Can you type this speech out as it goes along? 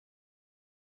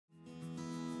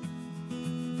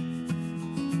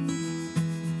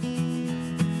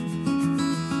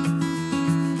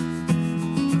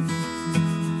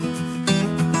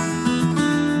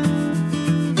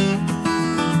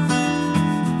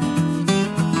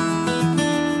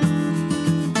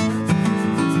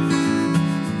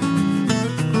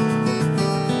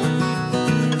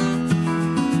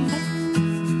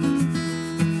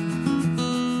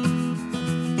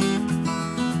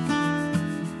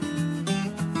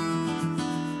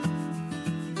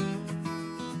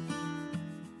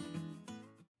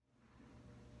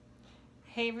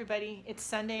Hey everybody, it's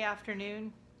Sunday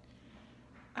afternoon.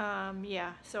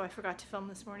 So I forgot to film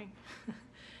this morning.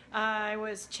 I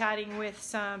was chatting with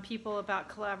some people about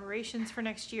collaborations for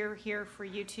next year here for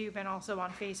YouTube and also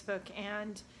on Facebook,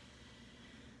 and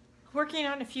working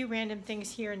on a few random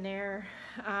things here and there,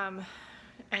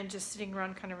 and just sitting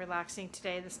around kind of relaxing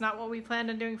today. That's not what we planned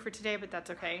on doing for today, but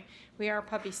that's okay. We are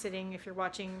puppy sitting. If you're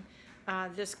watching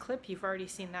this clip, you've already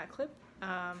seen that clip.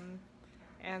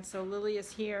 And so Lily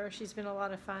is here. She's been a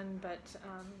lot of fun, but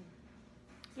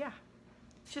yeah,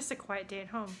 it's just a quiet day at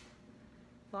home.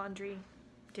 Laundry,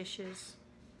 dishes,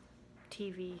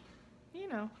 TV, you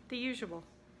know, the usual.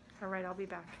 All right, I'll be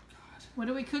back. God. What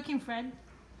are we cooking, Fred?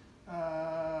 We're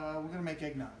gonna make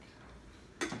eggnog.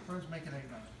 Fred's making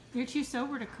eggnog. You're too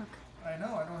sober to cook. I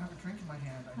know, I don't have a drink in my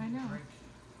hand. I need a drink.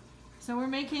 So we're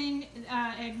making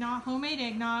eggnog, homemade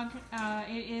eggnog.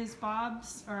 It is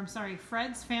Fred's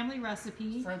family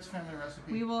recipe. Fred's family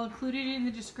recipe. We will include it in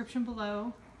the description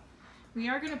below. We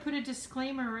are going to put a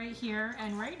disclaimer right here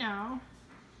and right now.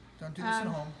 Don't do this at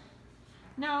home.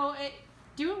 No,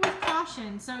 do it with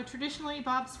caution. So traditionally,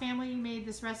 Bob's family made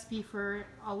this recipe for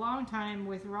a long time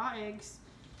with raw eggs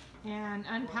and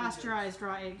unpasteurized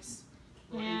raw eggs.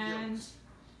 And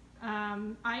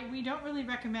we don't really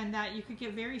recommend that. You could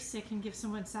get very sick and give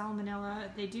someone salmonella.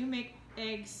 They do make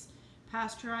eggs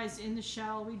pasteurized in the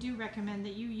shell. We do recommend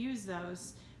that you use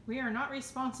those. We are not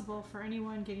responsible for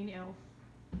anyone getting ill.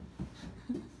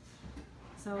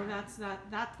 So that's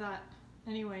that.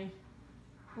 Anyway,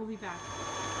 we'll be back.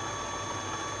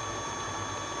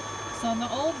 So in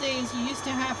the old days, you used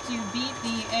to have to beat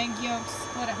the egg yolks,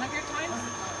 what, 100 times?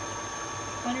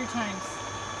 100 times.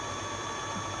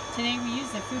 Today we use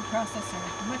the food processor.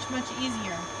 Much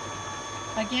easier.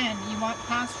 Again, you want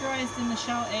pasteurized in the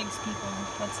shell eggs, people.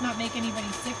 Let's not make anybody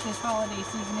sick this holiday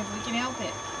season if we can help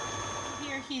it.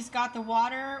 Here he's got the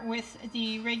water with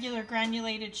the regular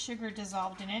granulated sugar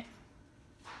dissolved in it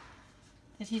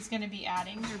that he's going to be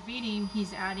adding. For beating,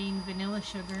 he's adding vanilla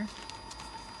sugar.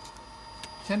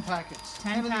 10 packets.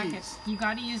 10 packets. You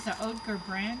got to use the Oetker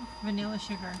brand vanilla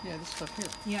sugar. Yeah, this stuff here.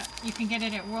 Yeah, you can get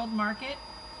it at World Market.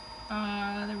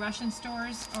 The Russian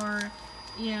stores or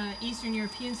Eastern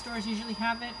European stores usually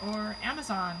have it, or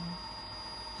Amazon.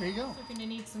 There you go. So we're going to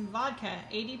need some vodka,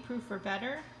 80 proof or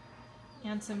better,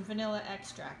 and some vanilla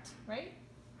extract, right?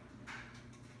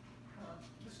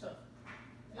 This stuff.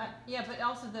 Yeah, but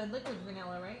also the liquid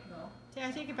vanilla, right? No. Yeah,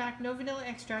 I take it back. No vanilla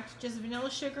extract, just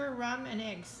vanilla sugar, rum, and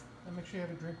eggs. And make sure you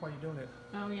have a drink while you're doing it.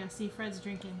 Oh yeah, see, Fred's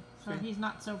drinking, so he's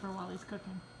not sober while he's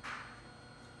cooking.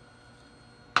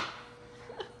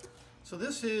 So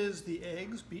this is the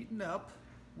eggs beaten up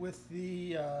with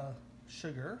the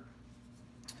sugar,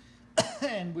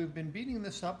 and we've been beating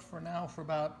this up for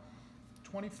about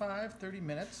 25-30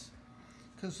 minutes,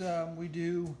 because we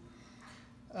do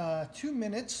 2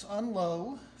 minutes on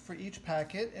low for each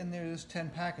packet, and there's 10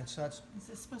 packets. So that's. Is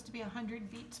this supposed to be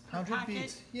 100 beats per 100 packet?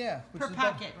 Beats, yeah. Per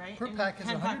packet, right? Per packet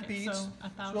is 100 beats. So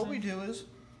 1,000. So what we do is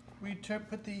we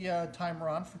put the timer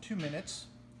on for 2 minutes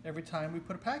every time we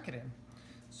put a packet in.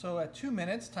 So at 2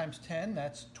 minutes times 10,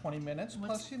 that's 20 minutes.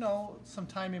 Plus, you know, some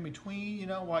time in between, you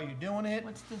know, while you're doing it.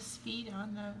 What's the speed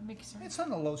on the mixer? It's on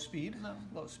the low speed.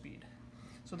 Low speed.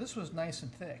 So this was nice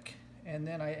and thick. And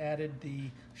then I added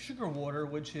the sugar water,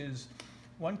 which is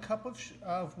 1 cup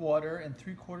of water and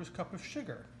 3/4 cup of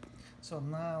sugar. So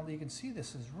now you can see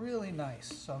this is really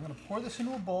nice. So I'm going to pour this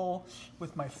into a bowl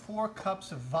with my 4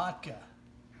 cups of vodka.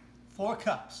 4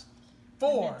 cups.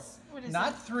 4. What is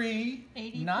not that? 3,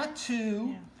 80 not proof? 2,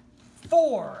 Yeah.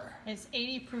 4. It's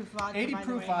 80 proof vodka. 80 by the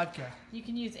proof way. vodka. You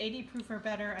can use 80 proof or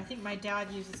better. I think my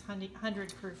dad uses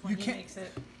 100 proof when he makes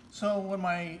it. So when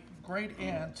my great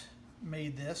aunt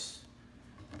made this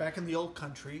back in the old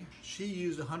country, she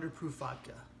used 100 proof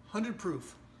vodka. 100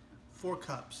 proof, 4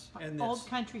 cups, and this. Old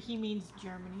country, he means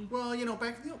Germany. Well, you know,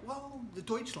 back in the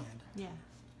Deutschland. Yeah,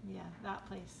 that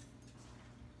place.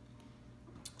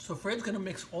 So Fred's going to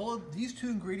mix all of these 2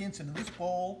 ingredients into this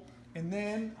bowl, and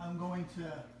then I'm going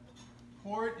to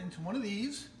pour it into one of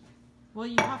these. Well,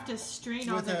 you have to strain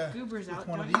all the goobers out. With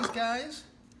one of these guys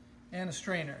and a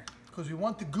strainer, because we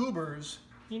want the goobers.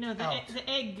 You know, the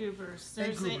egg goobers.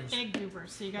 There's egg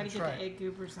goobers, so you got to get the egg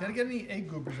goobers out. Got to get any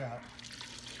egg goobers out.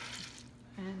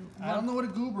 And I don't know what a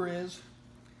goober is.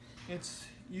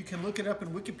 You can look it up in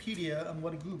Wikipedia on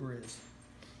what a goober is.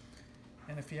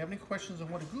 And if you have any questions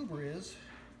on what a goober is,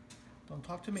 don't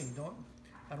talk to me.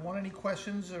 I don't want any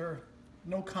questions or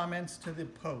no comments to the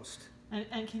post.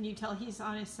 And can you tell he's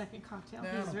on his second cocktail? No,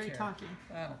 he's very talky.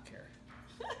 I don't care.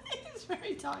 He's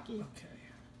very talky. Okay.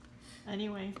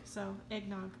 Anyway, so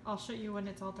eggnog. I'll show you when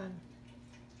it's all done.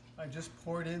 I just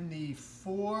poured in the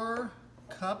 4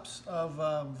 cups of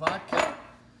vodka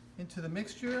into the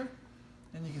mixture.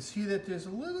 And you can see that there's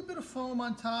a little bit of foam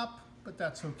on top, but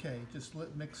that's okay. Just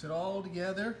mix it all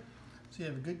together so you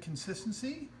have a good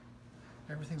consistency.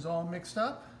 Everything's all mixed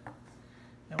up.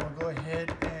 And we'll go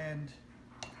ahead and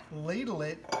ladle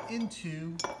it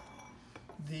into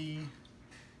the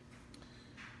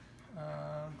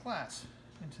glass,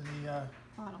 into the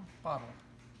bottle.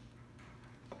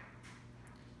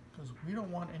 Because we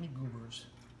don't want any goobers.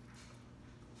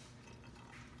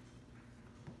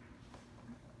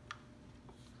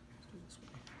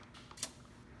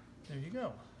 There you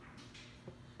go.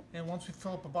 And once we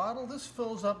fill up a bottle, this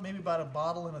fills up maybe about 1.33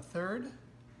 bottles.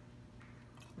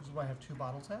 This is why I have 2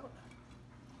 bottles out.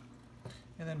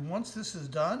 And then once this is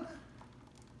done,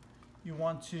 you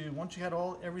want to, once you had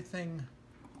everything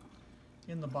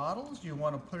in the bottles, you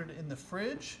want to put it in the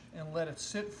fridge and let it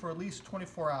sit for at least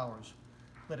 24 hours.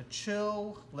 Let it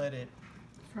chill, let it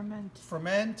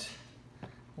ferment,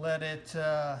 let it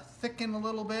thicken a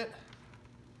little bit.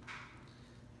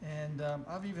 And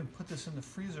I've even put this in the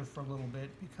freezer for a little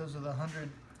bit because of the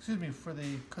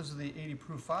because of the 80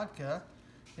 proof vodka,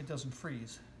 it doesn't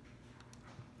freeze.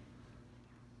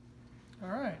 All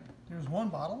right, here's 1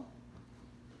 bottle.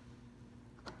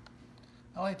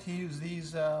 I like to use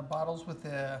these bottles with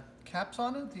the caps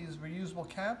on it, these reusable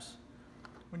caps.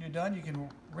 When you're done, you can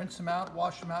rinse them out,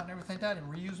 wash them out and everything like that,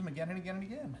 and reuse them again and again and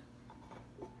again.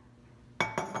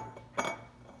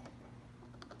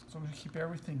 So I'm going to keep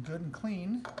everything good and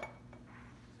clean.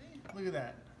 See? Look at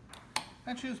that.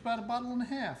 Actually, it's about 1.5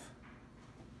 bottles.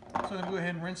 So I'm going to go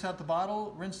ahead and rinse out the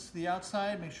bottle, rinse the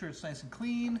outside, make sure it's nice and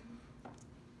clean.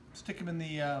 Stick them in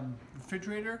the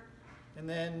refrigerator. And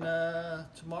then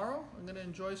tomorrow, I'm going to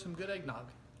enjoy some good eggnog.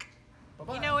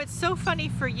 Bye-bye. You know, it's so funny.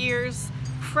 For years,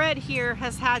 Fred here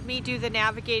has had me do the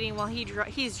navigating while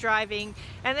he's driving,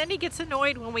 and then he gets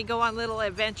annoyed when we go on little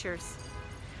adventures.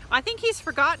 I think he's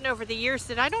forgotten over the years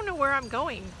that I don't know where I'm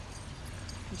going.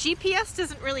 GPS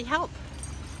doesn't really help.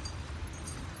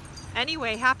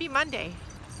 Anyway, happy Monday,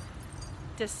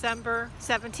 December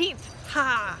 17th.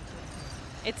 Ha!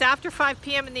 It's after 5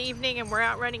 p.m. in the evening and we're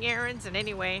out running errands, and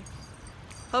anyway,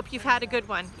 hope you've had a good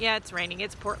one. Yeah, it's raining.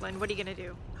 It's Portland. What are you gonna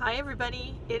do? Hi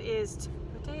everybody. It is,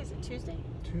 what day is it? Tuesday?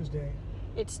 Tuesday.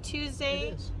 It's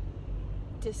Tuesday, It is.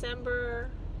 December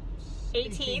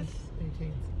 18th.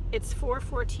 18th. It's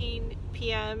 4:14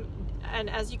 p.m. and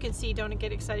as you can see, don't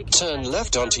get excited. Turn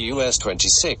left onto US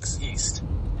 26 East.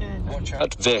 And Watch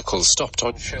out. Vehicle stopped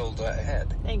on shoulder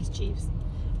ahead. thanks, Jeeves.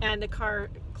 And the car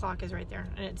clock is right there,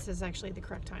 and it says actually the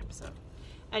correct time. So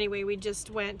anyway, we just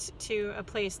went to a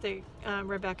place that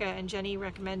Rebecca and Jenny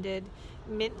recommended,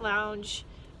 Mint Lounge.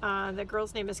 The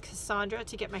girl's name is Cassandra,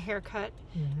 to get my hair cut.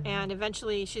 And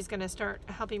eventually she's going to start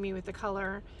helping me with the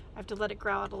color. I have to let it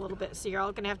grow out a little bit, so you're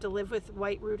all going to have to live with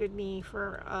white rooted me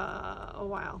for a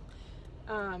while.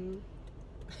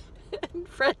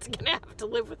 Fred's going to have to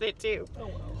live with it too. Oh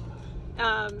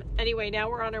well. Anyway, now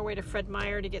we're on our way to Fred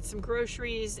Meyer to get some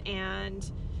groceries and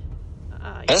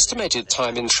Estimated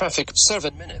time in traffic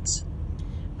 7 minutes.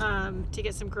 to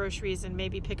get some groceries and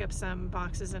maybe pick up some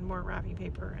boxes and more wrapping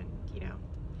paper. And you know,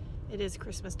 it is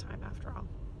Christmas time after all.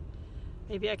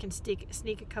 Maybe I can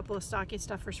sneak a couple of stocking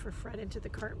stuffers for Fred into the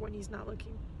cart when he's not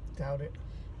looking. Doubt it.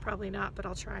 Probably not, but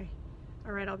I'll try.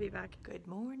 All right, I'll be back. Good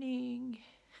morning.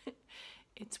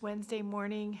 It's Wednesday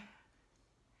morning,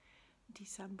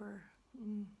 December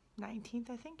 19th,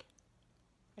 I think.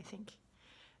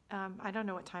 I don't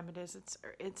know what time it is.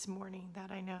 It's morning,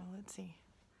 that I know. Let's see.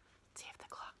 Let's see if the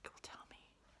clock will tell me.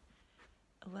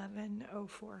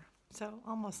 11:04. So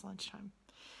almost lunchtime.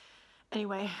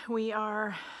 Anyway, we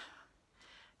are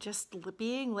just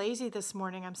being lazy this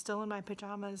morning. I'm still in my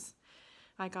pajamas.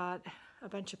 I got a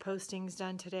bunch of postings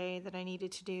done today that I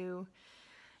needed to do.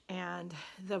 And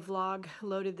the vlog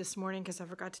loaded this morning because I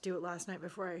forgot to do it last night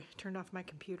before I turned off my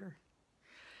computer.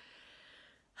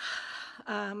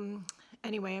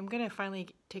 Anyway, I'm going to finally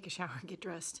take a shower and get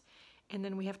dressed. And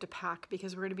then we have to pack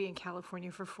because we're going to be in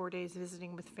California for 4 days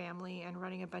visiting with family and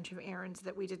running a bunch of errands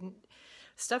that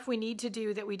stuff we need to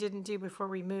do that we didn't do before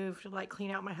we moved, like clean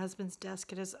out my husband's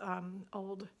desk at his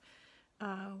old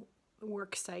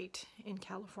work site in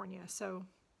California. So,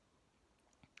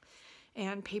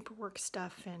 and paperwork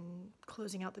stuff and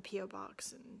closing out the P.O.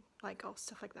 box and like all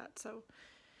stuff like that. So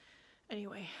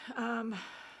anyway,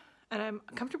 and I'm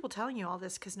comfortable telling you all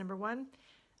this because number one,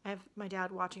 I have my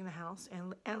dad watching the house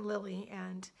and Lily,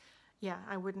 and yeah,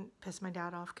 I wouldn't piss my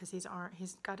dad off because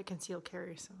he's got a concealed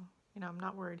carry, so you know I'm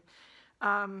not worried.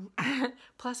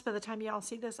 Plus, by the time y'all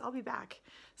see this, I'll be back.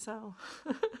 So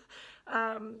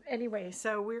anyway,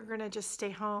 so we're gonna just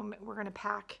stay home. We're gonna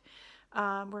pack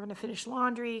We're going to finish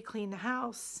laundry, clean the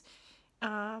house,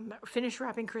 finish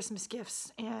wrapping Christmas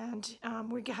gifts, and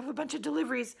we have a bunch of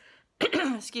deliveries,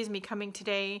 excuse me, coming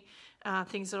today.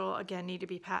 Things that will, again, need to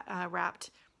be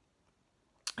wrapped.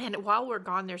 And while we're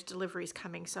gone, there's deliveries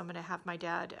coming, so I'm going to have my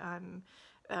dad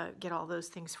get all those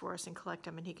things for us and collect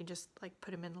them, and he can just like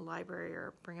put them in the library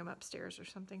or bring them upstairs or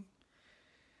something.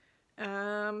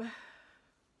 I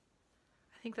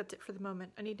think that's it for the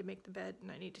moment. I need to make the bed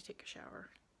and I need to take a shower.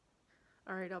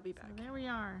 All right, I'll be back. So there we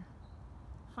are.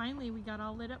 Finally, we got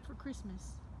all lit up for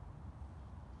Christmas.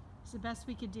 It's the best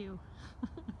we could do.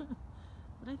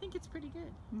 But I think it's pretty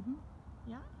good. Mm-hmm.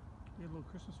 Yeah? You have a little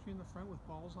Christmas tree in the front with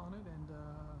balls on it and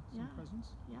some presents.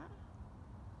 Yeah.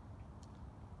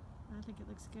 I think it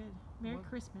looks good. Merry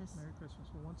Christmas. Merry Christmas.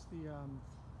 Well, once the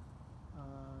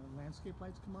landscape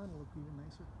lights come on, it'll look even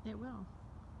nicer. It will.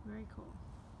 Very cool.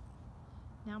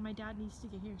 Now my dad needs to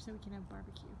get here so we can have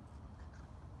barbecue.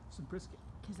 Some brisket.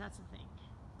 Because that's the thing.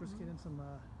 Brisket and some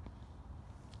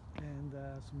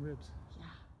ribs. Yeah.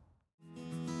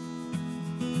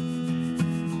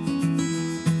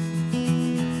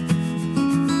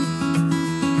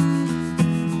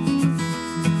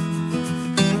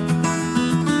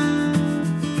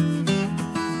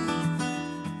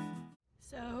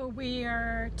 We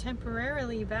are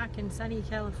temporarily back in sunny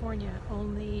California,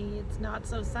 only it's not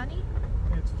so sunny.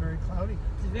 It's very cloudy.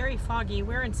 It's very foggy.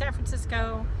 We're in San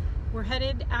Francisco. We're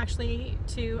headed actually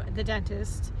to the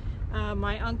dentist.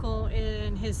 My uncle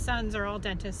and his sons are all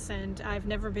dentists, and I've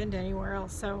never been to anywhere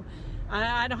else, so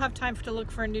I don't have time to look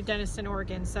for a new dentist in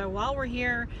Oregon. So while we're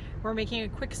here, we're making a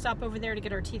quick stop over there to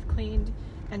get our teeth cleaned,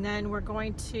 and then we're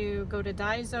going to go to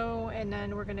Daiso, and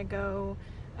then we're going to go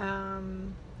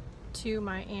to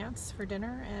my aunt's for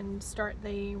dinner and start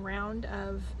the round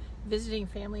of visiting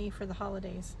family for the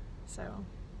holidays. So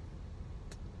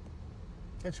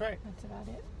that's right. That's about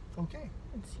it. Okay.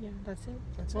 That's it.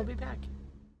 That's we'll it. be back.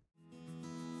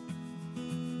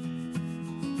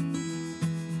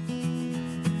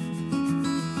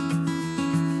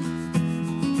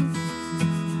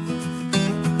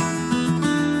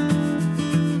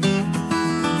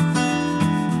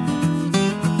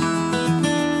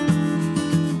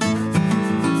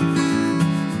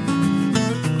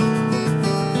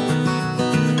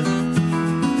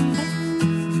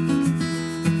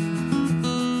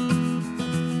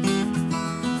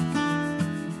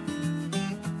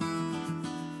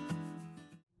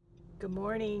 Good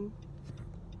morning.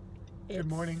 Good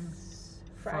morning.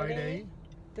 Friday,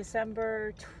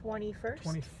 December 21st.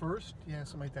 21st? Yeah,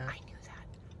 something like that. I knew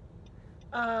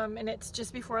that. And it's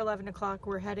just before 11 o'clock.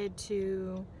 We're headed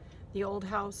to the old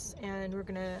house and we're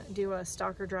gonna do a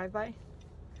stalker drive-by.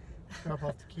 Drop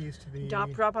off the keys to the...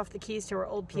 Drop off the keys to our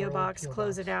old P.O. box,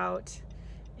 close it out,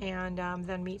 and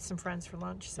then meet some friends for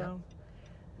lunch. So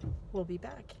we'll be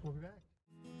back. We'll be back.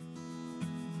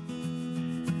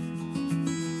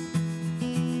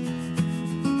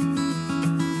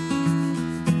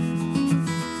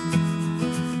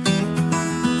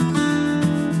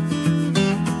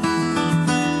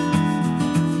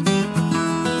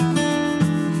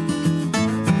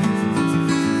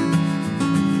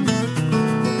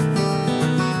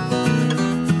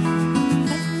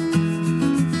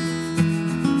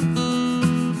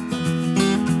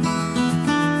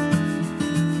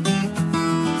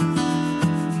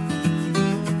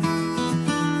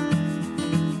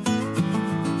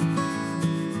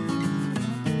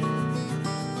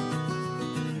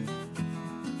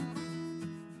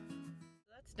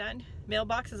 Done.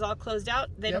 Mailbox is all closed out.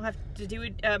 They don't have to do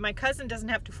it. My cousin doesn't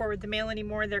have to forward the mail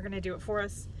anymore. They're going to do it for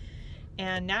us.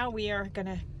 And now we are going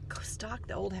to go stalk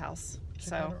the old house.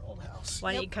 Check out our old house.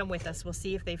 Why don't you come with us? We'll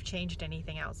see if they've changed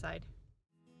anything outside.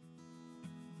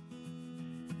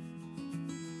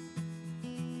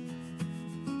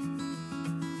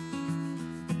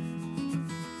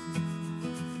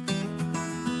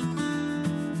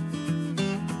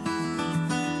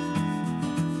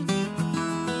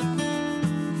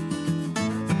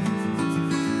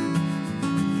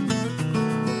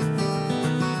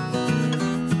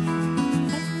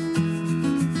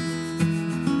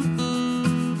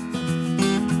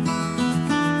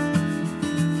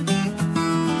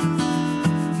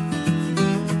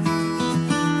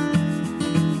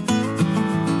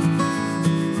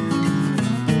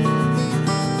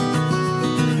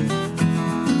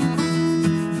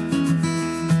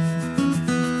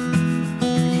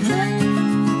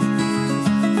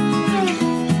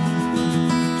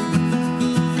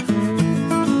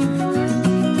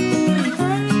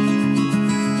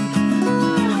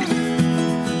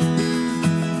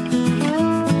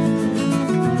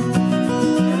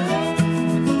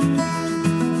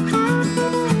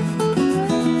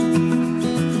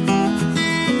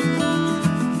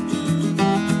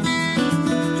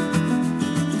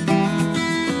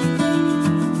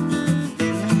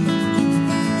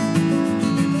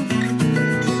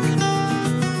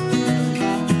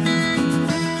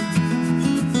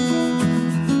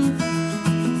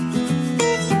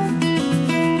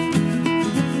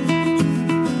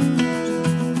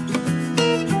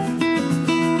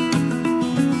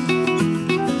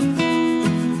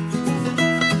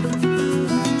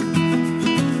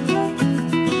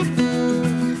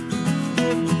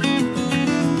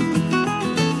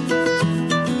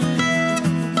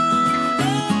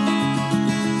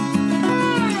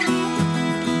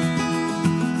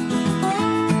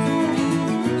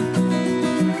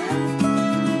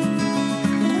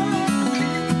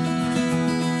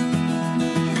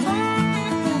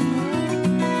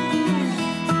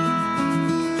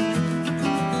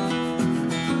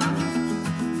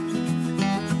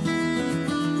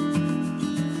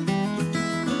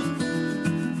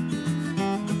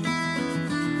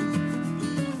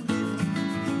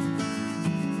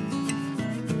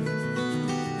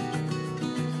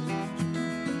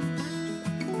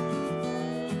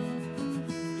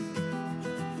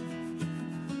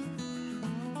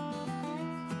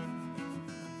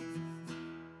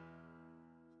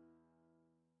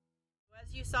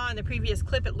 As you saw in the previous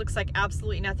clip, it looks like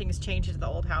absolutely nothing has changed at the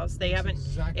old house. They haven't,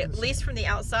 exactly at least from the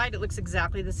outside, it looks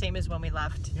exactly the same as when we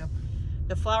left. Yep.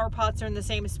 The flower pots are in the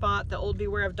same spot. The old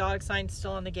beware of dog sign's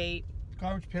still on the gate.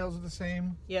 Garbage pails are the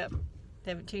same. Yep.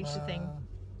 They haven't changed a thing.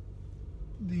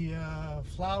 The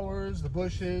flowers, the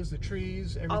bushes, the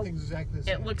trees, everything's exactly the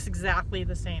same. It looks exactly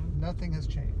the same. Nothing has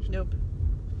changed. Nope.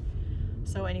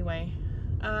 So anyway,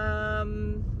 Now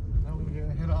we're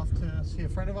gonna head off to see a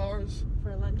friend of ours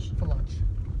for lunch. for lunch,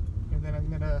 and then I'm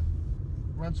gonna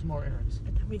run some more errands.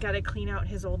 We gotta clean out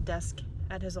his old desk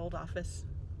at his old office.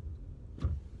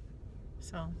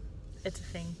 So, it's a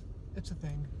thing. It's a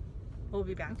thing. We'll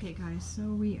be back. Okay guys, so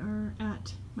we are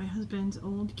at my husband's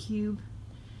old cube.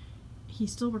 He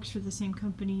still works for the same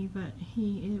company, but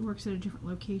he works at a different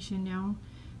location now.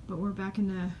 But we're back in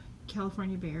the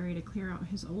California Bay Area to clear out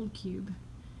his old cube.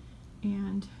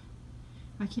 And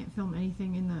I can't film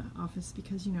anything in the office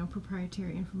because, you know,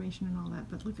 proprietary information and all that,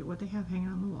 but look at what they have hanging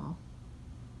on the wall.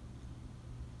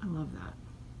 I love that.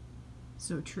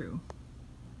 So true.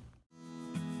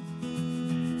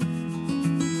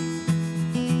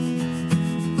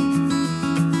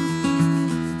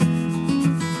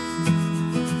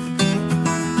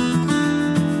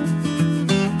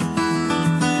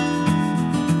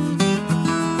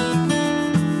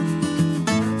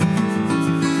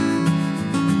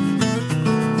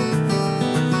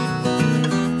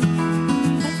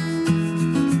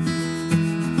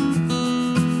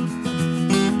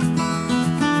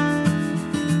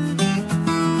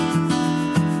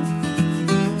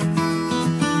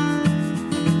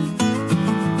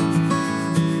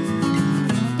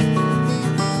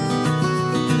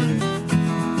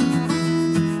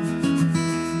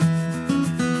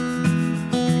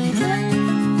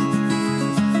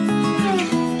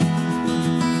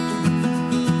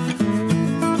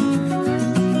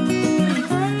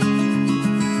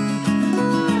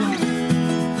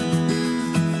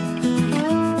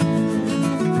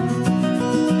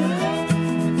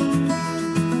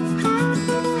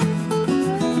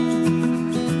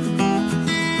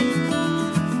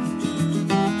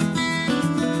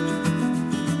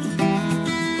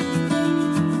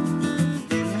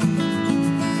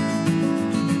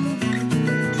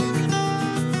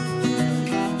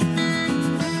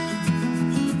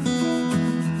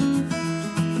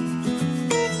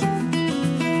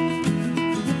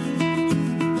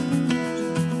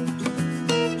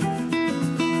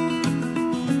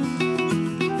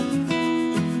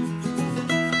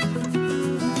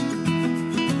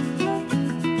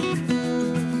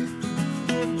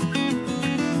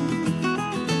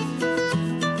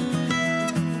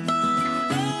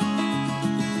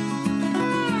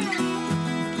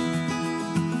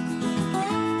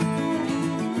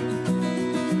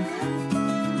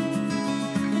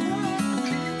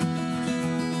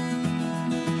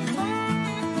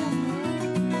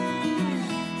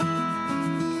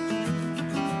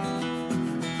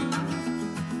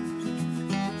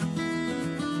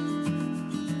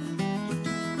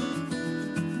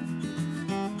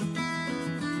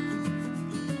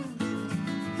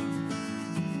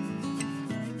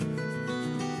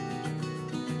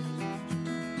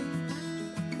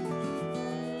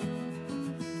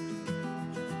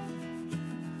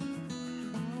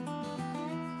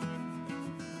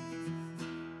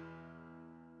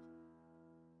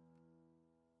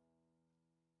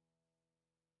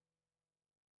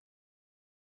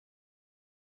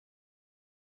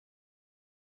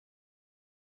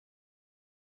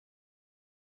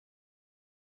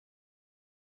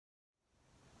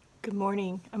 Good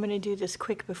morning. I'm going to do this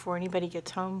quick before anybody gets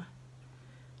home.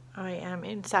 I am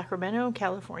in Sacramento,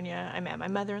 California. I'm at my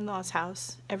mother-in-law's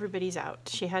house. Everybody's out.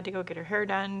 She had to go get her hair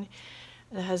done.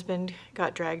 The husband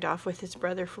got dragged off with his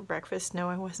brother for breakfast. No,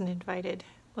 I wasn't invited.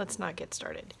 Let's not get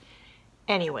started.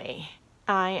 Anyway,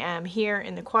 I am here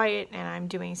in the quiet and I'm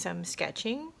doing some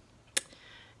sketching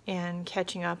and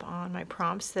catching up on my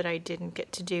prompts that I didn't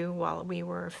get to do while we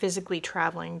were physically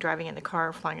traveling, driving in the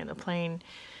car, flying in the plane.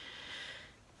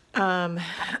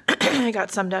 I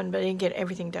got some done, but I didn't get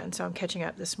everything done, so I'm catching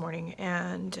up this morning,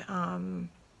 and I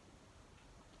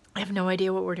have no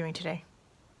idea what we're doing today.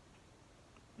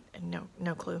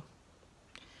 No clue.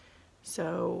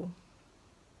 So,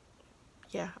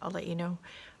 yeah, I'll let you know.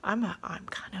 I'm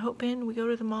kind of hoping we go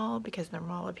to the mall because the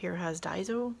mall up here has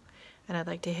Daiso, and I'd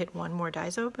like to hit one more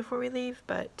Daiso before we leave,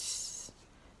 but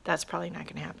that's probably not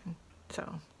going to happen.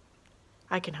 So,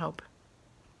 I can hope.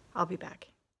 I'll be back.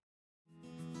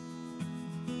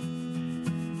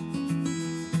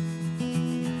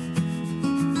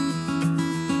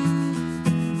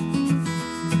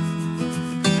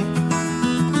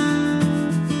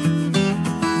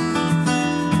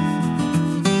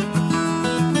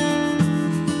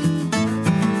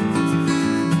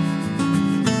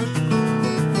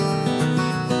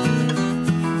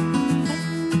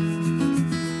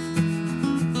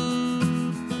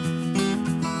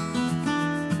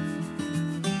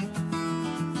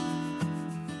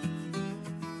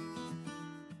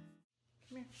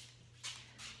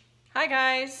 Hi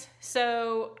guys.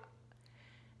 So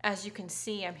as you can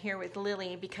see, I'm here with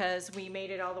Lily because we made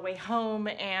it all the way home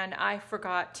and I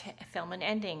forgot to film an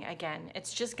ending again.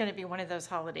 It's just going to be one of those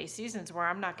holiday seasons where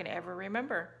I'm not going to ever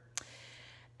remember.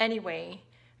 Anyway,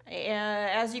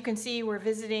 as you can see, we're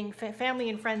visiting family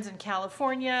and friends in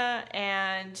California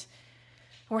and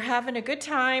we're having a good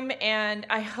time, and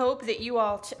I hope that you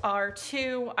all are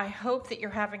too. I hope that you're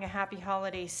having a happy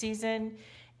holiday season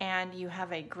and you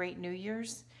have a great New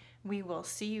Year's. We will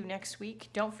see you next week.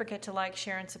 Don't forget to like,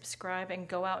 share, and subscribe, and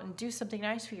go out and do something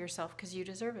nice for yourself because you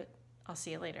deserve it. I'll see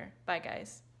you later. Bye,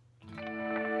 guys.